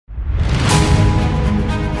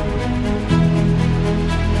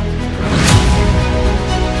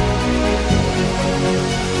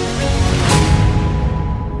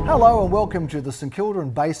Hello and welcome to the St Kilda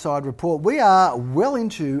and Bayside Report. We are well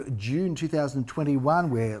into June 2021.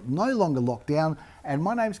 We're no longer locked down, and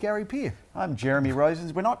my name's Gary Peer. I'm Jeremy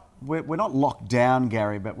Rosens. We're not locked down,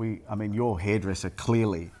 Gary, but your hairdresser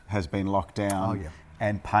clearly has been locked down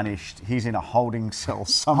and punished. He's in a holding cell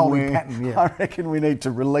somewhere. Holding pattern, yeah. I reckon we need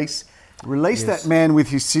to release that man with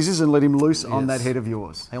his scissors and let him loose on that head of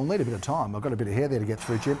yours. He'll need a bit of time. I've got a bit of hair there to get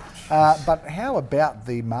through, Jim. But how about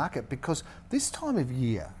the market? Because this time of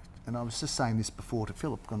year, and I was just saying this before to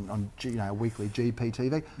Philip on weekly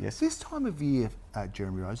GPTV. Yes. This time of year,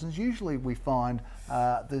 Jeremy Rosens, usually we find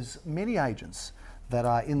there's many agents that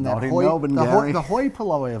are in that the hoi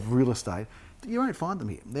polloi of real estate. You won't find them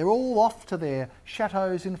here. They're all off to their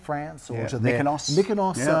chateaus in France or to their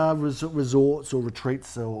Mykonos resorts or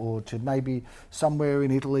retreats or to maybe somewhere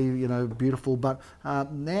in Italy, beautiful. But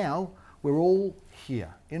now we're all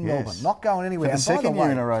here in Melbourne, not going anywhere. For the second year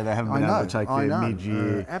in a row, they haven't been able to take their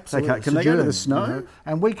mid-year. Absolutely. Can they go to the snow?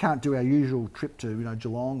 And we can't do our usual trip to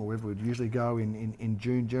Geelong or wherever we'd usually go in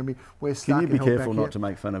June, Jeremy. We're stuck. Can you be careful not to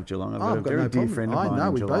make fun of Geelong? I've got a very dear friend of mine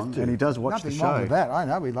in Geelong, and he does watch the show. Nothing wrong with that. I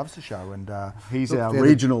know, he loves the show. And he's our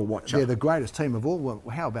regional watcher. They're the greatest team of all. Well,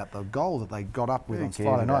 how about the goal that they got up with on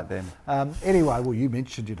Friday night? Anyway, well, you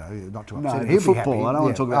mentioned, not to upset him. Football. I don't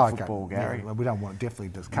want to talk about football, Gary. We don't want,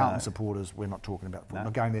 definitely, as Carlton supporters, we're not talking about football,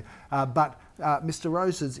 not going there. But Mr.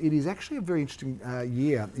 Roses, it is actually a very interesting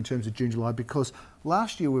year in terms of June, July, because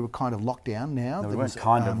last year we were kind of locked down. Now we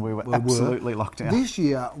weren't we were absolutely locked down. This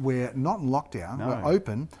year we're not in lockdown. No. We're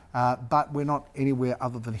open, but we're not anywhere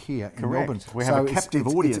other than here in Melbourne. We have a captive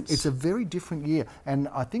audience. It's a very different year, and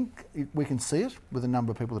I think we can see it with a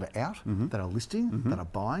number of people that are out, that are listing, that are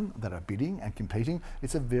buying, that are bidding and competing.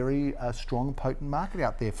 It's a very strong, potent market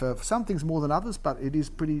out there for some things more than others, but it is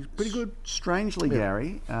pretty good. Strangely,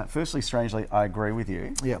 Gary. Firstly, strangely, I agree with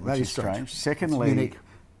you. Yeah, that is strange. Secondly,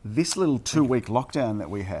 this little 2-week lockdown that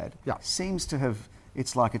we had seems to have.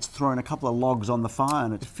 It's like it's thrown a couple of logs on the fire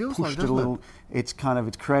and it's pushed it a little. It's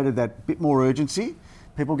created that bit more urgency.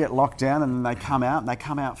 People get locked down and then they come out and they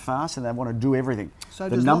come out fast and they want to do everything. So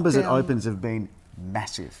the numbers it opens have been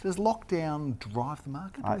massive. Does lockdown drive the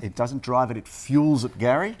market? It doesn't drive it, it fuels it,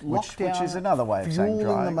 Gary, which is another way of saying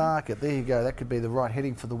fueling the market. There you go. That could be the right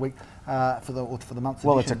heading for the week, for the month.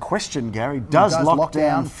 Well, it's a question, Gary. Does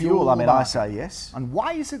lockdown fuel? I mean, I say yes. And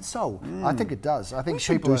why is it so? I think it does. I think we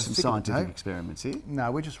should do some scientific experiments here.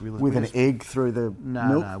 No, we're just realists. With an egg through the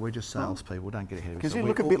milk? No, we're just salespeople. Don't get ahead of yourself. Because you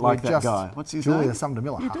look a bit like that guy. What's his name? Julia Sumner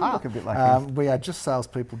Miller. You do look a bit like him. We are just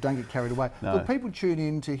salespeople. Don't get carried away. No. Look, people tune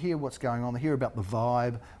in to hear what's going on, to hear about the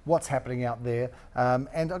vibe, what's happening out there.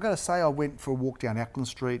 And I've got to say, I went for a walk down Ackland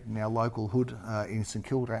Street in our local hood in St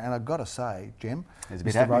Kilda, and I've got to say, Jem,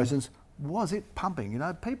 Mr. Rosens, was it pumping?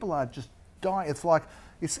 People are just dying. It's like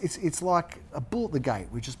it's like a bull at the gate.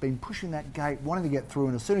 We've just been pushing that gate, wanting to get through,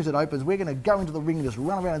 and as soon as it opens, we're going to go into the ring and just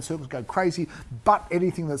run around in circles, go crazy, butt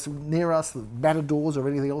anything that's near us, the matadors or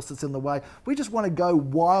anything else that's in the way. We just want to go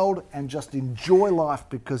wild and just enjoy life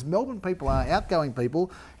because Melbourne people are outgoing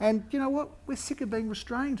people, and you know what? We're sick of being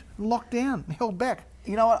restrained, locked down, held back.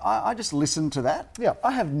 You know what? I just listened to that. Yeah.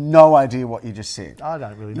 I have no idea what you just said. I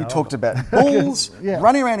don't really know. You talked about bulls,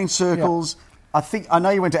 running around in circles. Yeah. I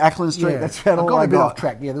know you went to Ackland Street. That's about all I got. A bit off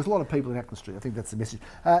track. Yeah, there's a lot of people in Ackland Street. I think that's the message.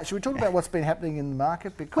 Should we talk about what's been happening in the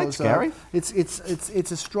market? Because Gary. It's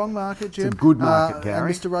a strong market, Jim. It's a good market,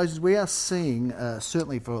 Gary. Mr. Roses, we are seeing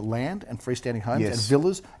certainly for land and freestanding homes and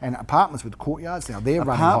villas and apartments with courtyards. Now they're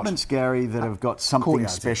running hot. Apartments, Gary, that have got something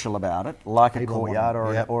special about it, like a courtyard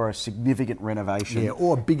or a significant renovation. Yeah,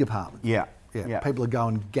 or a big apartment. Yeah, people are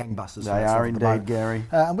going gangbusters. They are indeed, Gary.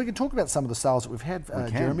 And we can talk about some of the sales that we've had,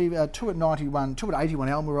 Jeremy. 2 at 91, 2 at 81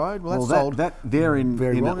 Elmer Road. Well, that's sold. Therein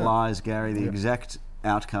it lies, Gary, the exact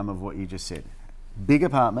outcome of what you just said. Big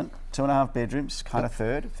apartment, 2.5 bedrooms, kind of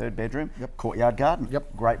third bedroom, courtyard garden.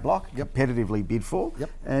 Great block, competitively bid for.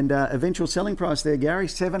 And eventual selling price there, Gary,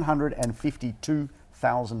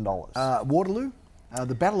 $752,000. Waterloo.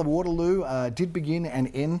 The Battle of Waterloo did begin and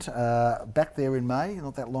end back there in May,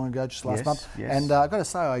 not that long ago, just last month. And I've got to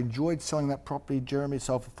say, I enjoyed selling that property. Jeremy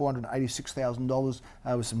sold for $486,000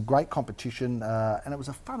 with some great competition, and it was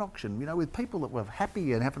a fun auction, with people that were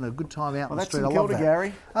happy and having a good time out on the street. Well, that's St Kilda,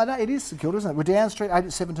 Gary. No, it is St Kilda, isn't it? Redan Street, 8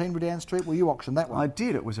 at 17 Redan Street. Well, you auctioned that one. I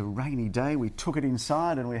did. It was a rainy day. We took it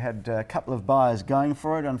inside and we had a couple of buyers going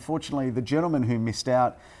for it. Unfortunately, the gentleman who missed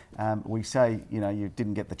out We say, you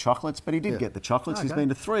didn't get the chocolates, but he did get the chocolates. Okay. He's been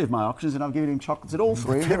to 3 of my auctions, and I've given him chocolates at all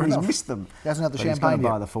 3 of them, and he's missed them. He hasn't had the champagne he's going to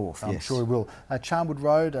yet. buy the 4th, I'm sure he will. Charnwood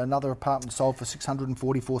Road, another apartment sold for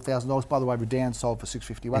 $644,000. By the way, Redan sold for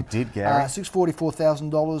 $651,000. It did, Gary.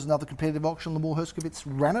 $644,000, another competitive auction. Lemore Herskovitz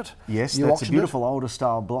ran it. Yes, that's a beautiful older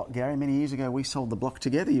style block, Gary. Many years ago, we sold the block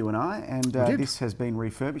together, you and I, and this has been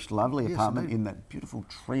refurbished. Lovely apartment in that beautiful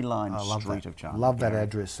tree-lined street of Charnwood. Love that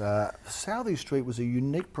address. Southie Street was a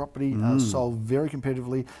unique property, sold very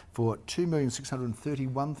competitively for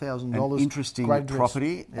 $2,631,000. An interesting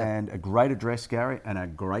property and a great address, Gary, and a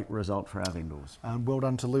great result for our vendors. And well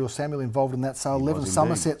done to Leo Samuel involved in that sale. 11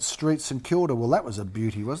 Somerset Street, St Kilda. Well, that was a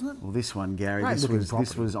beauty, wasn't it? Well, this one, Gary,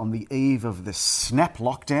 this was on the eve of the snap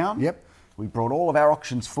lockdown. Yep. We brought all of our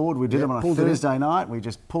auctions forward. We did them on a Thursday night. We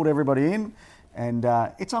just pulled everybody in. And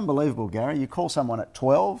it's unbelievable, Gary. You call someone at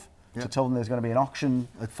 12 to tell them there's going to be an auction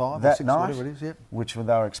at 5 that or 6, night, whatever it is, which they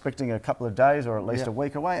were expecting a couple of days or at least a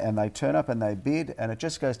week away, and they turn up and they bid, and it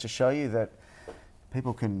just goes to show you that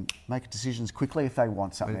people can make decisions quickly if they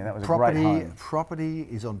want something. That was a great home. Property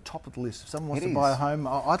is on top of the list. If someone wants to buy a home,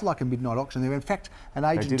 I'd like a midnight auction there. In fact, an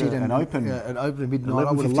agent did an open midnight.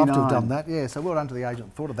 I would have loved to have done that. Yeah, so well done to the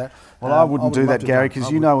agent. Thought of that. Well, I wouldn't do that, Gary, because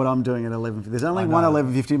you know what I'm doing at 11. There's only one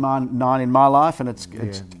 11:59 in my life, and it's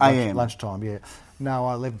AM. Lunchtime, yeah. No,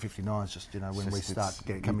 11:59 is just when we start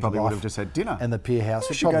coming to life. You probably would have just had dinner. And the pier house.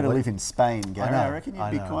 You should go to live in Spain, Gary. I reckon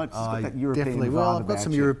you'd be quite that European definitely. vibe. Well, I've got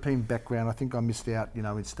some European background. I think I missed out,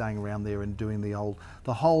 in staying around there and doing the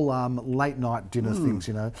whole late night dinner things.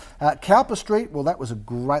 Cowper Street. Well, that was a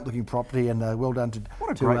great looking property, and well done to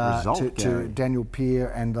Daniel Peer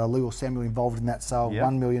and Leo Samuel involved in that sale.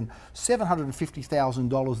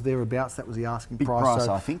 $1,750,000 thereabouts. That was the asking price. Big price,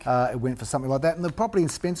 I think. It went for something like that. And the property in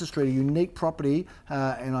Spencer Street, a unique property.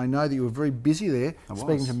 And I know that you were very busy there,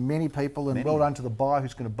 speaking to many people, and well done to the buyer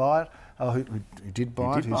who's going to buy it, who did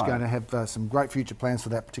buy it, who's going to have some great future plans for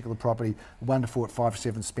that particular property. 1 to 4 at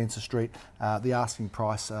 5-7 Spencer Street. The asking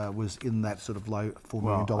price was in that sort of low $4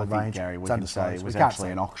 million range. Gary, we can say it was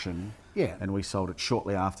actually an auction. Yeah. And we sold it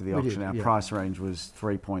shortly after the auction. Our price range was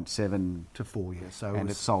 3.7 to 4, So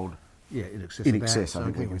it sold. Yeah, in excess. I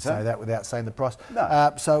think we can say that without saying the price.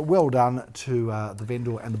 No. So well done to the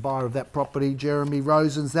vendor and the buyer of that property, Jeremy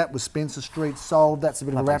Rosens. That was Spencer Street sold. That's a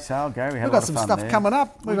bit of a wrap. Sale, Gary. We've got some stuff coming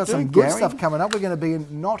up. We've got some good stuff coming up. We're going to be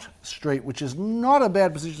in Knott Street, which is not a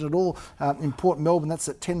bad position at all, in Port Melbourne. That's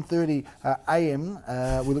at 10:30 a.m.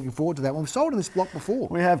 We're looking forward to that one. We've sold in this block before.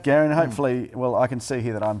 We have, Gary, and hopefully, well, I can see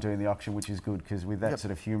here that I'm doing the auction, which is good, because with that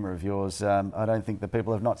sort of humour of yours, I don't think the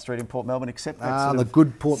people of Knott Street in Port Melbourne accept that sort the of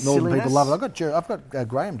good Port Melbourne silliness. people love it. I've got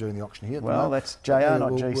Graham doing the auction here. Well, that's JR,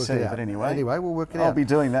 not GC, but anyway. Anyway, we'll work it out. I'll be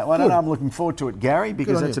doing that one, and I'm looking forward to it, Gary,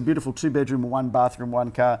 because it's a beautiful 2-bedroom, 1-bathroom,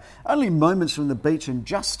 1-car. Only moments from the beach and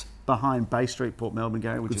just behind Bay Street, Port Melbourne,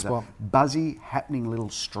 Gary, which is a buzzy, happening little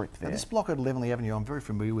strip there. Now, this block at 11 Avenue, I'm very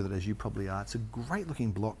familiar with it, as you probably are. It's a great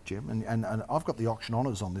looking block, Jim, and I've got the auction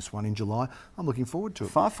honours on this one in July. I'm looking forward to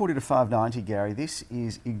it. 540 to 590, Gary. This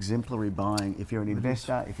is exemplary buying. If you're an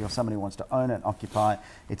investor, if you're somebody who wants to own it, occupy,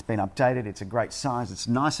 it's been updated, it's a great size, it's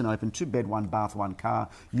nice and open, 2-bed, 1-bath, 1-car.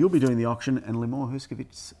 You'll be doing the auction, and Lemore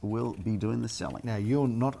Herskovitz will be doing the selling. Now, you're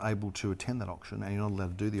not able to attend that auction, and you're not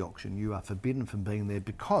allowed to do the auction. You are forbidden from being there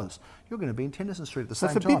because you're going to be in Tennyson Street at the same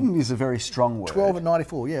time. Forbidden is a very strong word. 12 at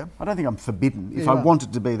 94, yeah. I don't think I'm forbidden. If I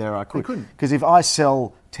wanted to be there, I could. You couldn't. Because if I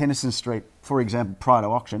sell Tennyson Street, for example, prior to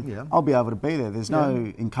auction, I'll be able to be there. There's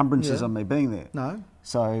no encumbrances on me being there. No.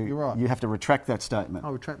 So you're right. You have to retract that statement.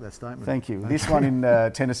 I'll retract that statement. Thank you. This one in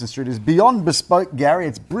Tennyson Street is beyond bespoke, Gary.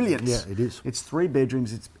 It's brilliant. Yeah, it is. It's 3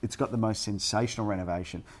 bedrooms. It's got the most sensational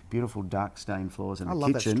renovation. Beautiful dark stained floors, and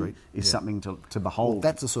the kitchen is something to behold. Well,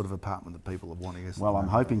 that's the sort of apartment that people are wanting, isn't it? Well, I'm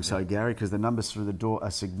hoping so, Gary, because the numbers through the door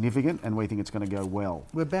are significant, and we think it's going to go well.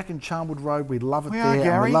 We're back in Charnwood Road. We love it there. Gary.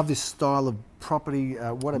 And we love this style of property.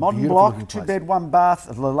 What a modern block, 2-bed, 1-bath.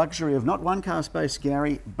 The luxury of not 1-car space,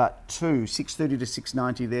 Gary, but 2. 630 to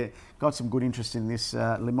 690 there. Got some good interest in this.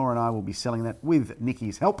 Lemore and I will be selling that with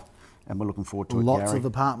Nikki's help, and we're looking forward to it, Lots of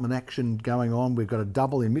apartment action going on. We've got a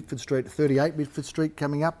double in Mitford Street, 38 Mitford Street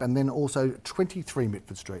coming up, and then also 23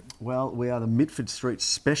 Mitford Street. Well, we are the Mitford Street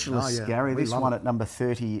specialists, Gary. This one at number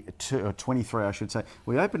 32, or 23, I should say.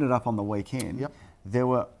 We opened it up on the weekend. Yep. There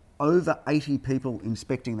were over 80 people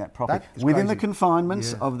inspecting that property within the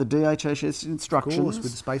confinements of the DHHS instructions. Of course,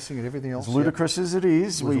 with spacing and everything else. As ludicrous as it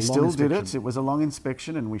is, we still did it. It was a long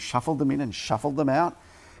inspection, and we shuffled them in and shuffled them out.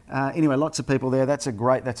 Anyway, lots of people there. That's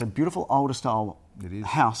a beautiful older style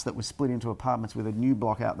house that was split into apartments with a new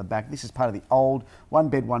block out the back. This is part of the old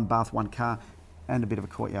 1-bed, 1-bath, 1-car. and a bit of a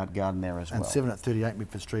courtyard garden there as well. And 7 at 38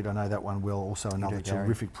 Mitford Street, I know that one well. Also another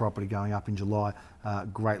terrific property going up in July.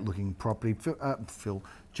 Great looking property. Phil,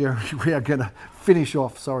 Jeremy, we are going to finish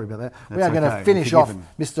off, sorry about that. We are going to finish off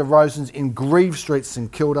Mr. Rosen's in Grieve Street,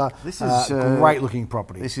 St Kilda. This is great looking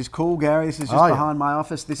property. This is cool, Gary. This is just behind my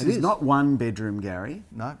office. This is not 1 bedroom, Gary.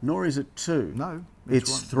 No. Nor is it 2. No.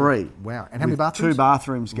 It's 3. Wow. And how many bathrooms? 2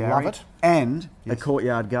 bathrooms, Gary. Love it. And a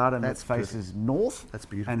courtyard garden that faces north. That's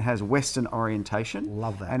beautiful. And has western orientation.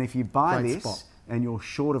 Love that. And if you buy this and you're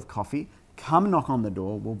short of coffee, come knock on the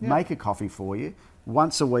door. We'll make a coffee for you.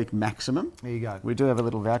 Once a week maximum. There you go. We do have a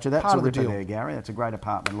little voucher. That's part a of the ripper deal there, Gary. That's a great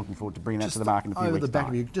apartment. Looking forward to bringing that to the market in a few weeks' over the back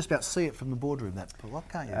time. of you. Just about see it from the boardroom, that pull-up,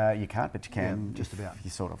 can't you? You can't, but you can. Yeah, just about.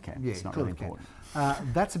 You sort of can. Yeah, it's not really important.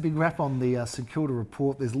 That's a big wrap on the St Kilda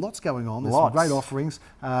report. There's lots going on. There's some great offerings,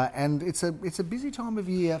 and it's a busy time of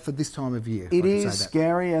year for this time of year. It is,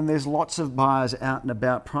 Gary, and there's lots of buyers out and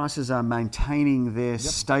about. Prices are maintaining their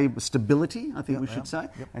stability, I think we should say,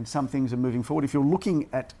 and some things are moving forward. If you're looking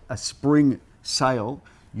at a spring sale,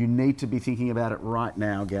 you need to be thinking about it right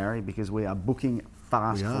now, Gary, because we are booking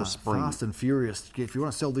fast for spring. Fast and furious. If you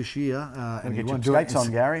want to sell this year and get your skates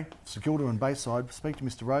on, Gary. St Kilda and Bayside, speak to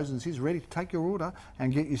Mr. Rosens. He's ready to take your order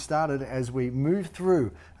and get you started as we move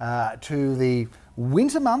through to the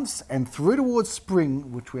winter months and through towards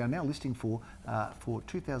spring, which we are now listing for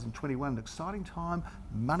 2021. An exciting time.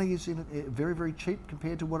 Money is in it very, very cheap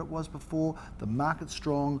compared to what it was before. The market's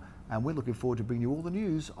strong. And we're looking forward to bringing you all the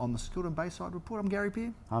news on the St Kilda and Bayside Report. I'm Gary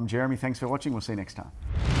Peer. I'm Jeremy. Thanks for watching. We'll see you next time.